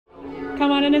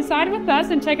come on inside with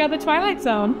us and check out the Twilight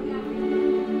Zone.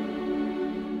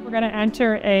 We're going to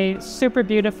enter a super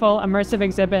beautiful immersive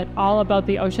exhibit all about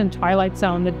the ocean twilight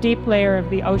zone, the deep layer of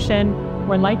the ocean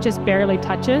where light just barely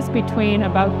touches between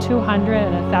about 200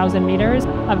 and 1,000 meters,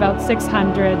 about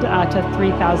 600 to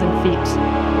 3,000 feet.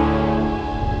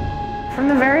 From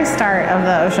the very start of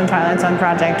the Ocean Twilight Zone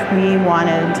project, we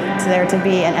wanted there to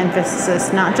be an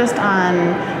emphasis not just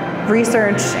on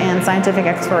research and scientific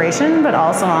exploration, but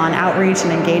also on outreach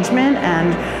and engagement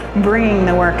and bringing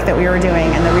the work that we were doing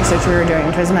and the research we were doing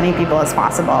to as many people as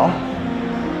possible.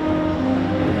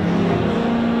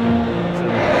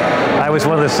 I was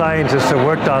one of the scientists who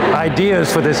worked on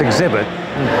ideas for this exhibit.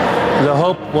 The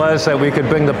hope was that we could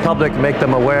bring the public, make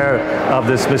them aware of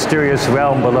this mysterious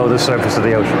realm below the surface of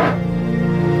the ocean.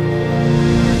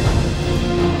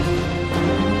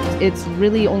 It's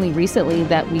really only recently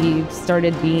that we've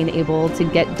started being able to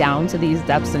get down to these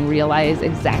depths and realize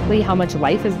exactly how much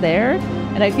life is there.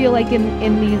 And I feel like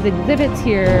in these exhibits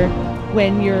here,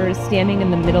 when you're standing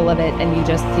in the middle of it and you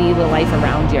just see the life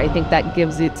around you, I think that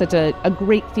gives it such a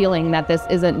great feeling that this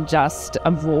isn't just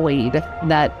a void,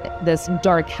 that this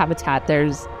dark habitat,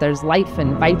 there's life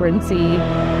and vibrancy.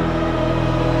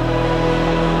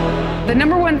 The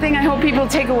number one thing I hope people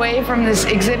take away from this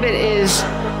exhibit is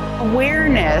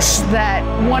awareness that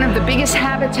one of the biggest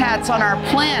habitats on our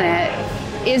planet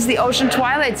is the ocean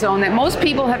twilight zone that most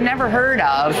people have never heard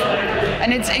of.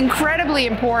 And it's incredibly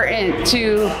important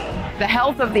to the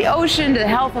health of the ocean, to the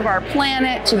health of our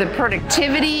planet, to the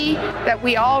productivity that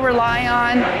we all rely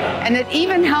on, and it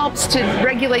even helps to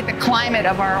regulate the climate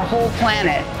of our whole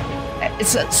planet.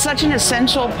 It's such an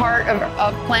essential part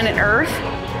of planet Earth.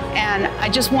 And I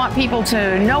just want people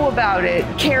to know about it,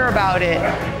 care about it,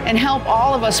 and help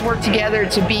all of us work together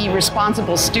to be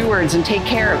responsible stewards and take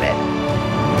care of it.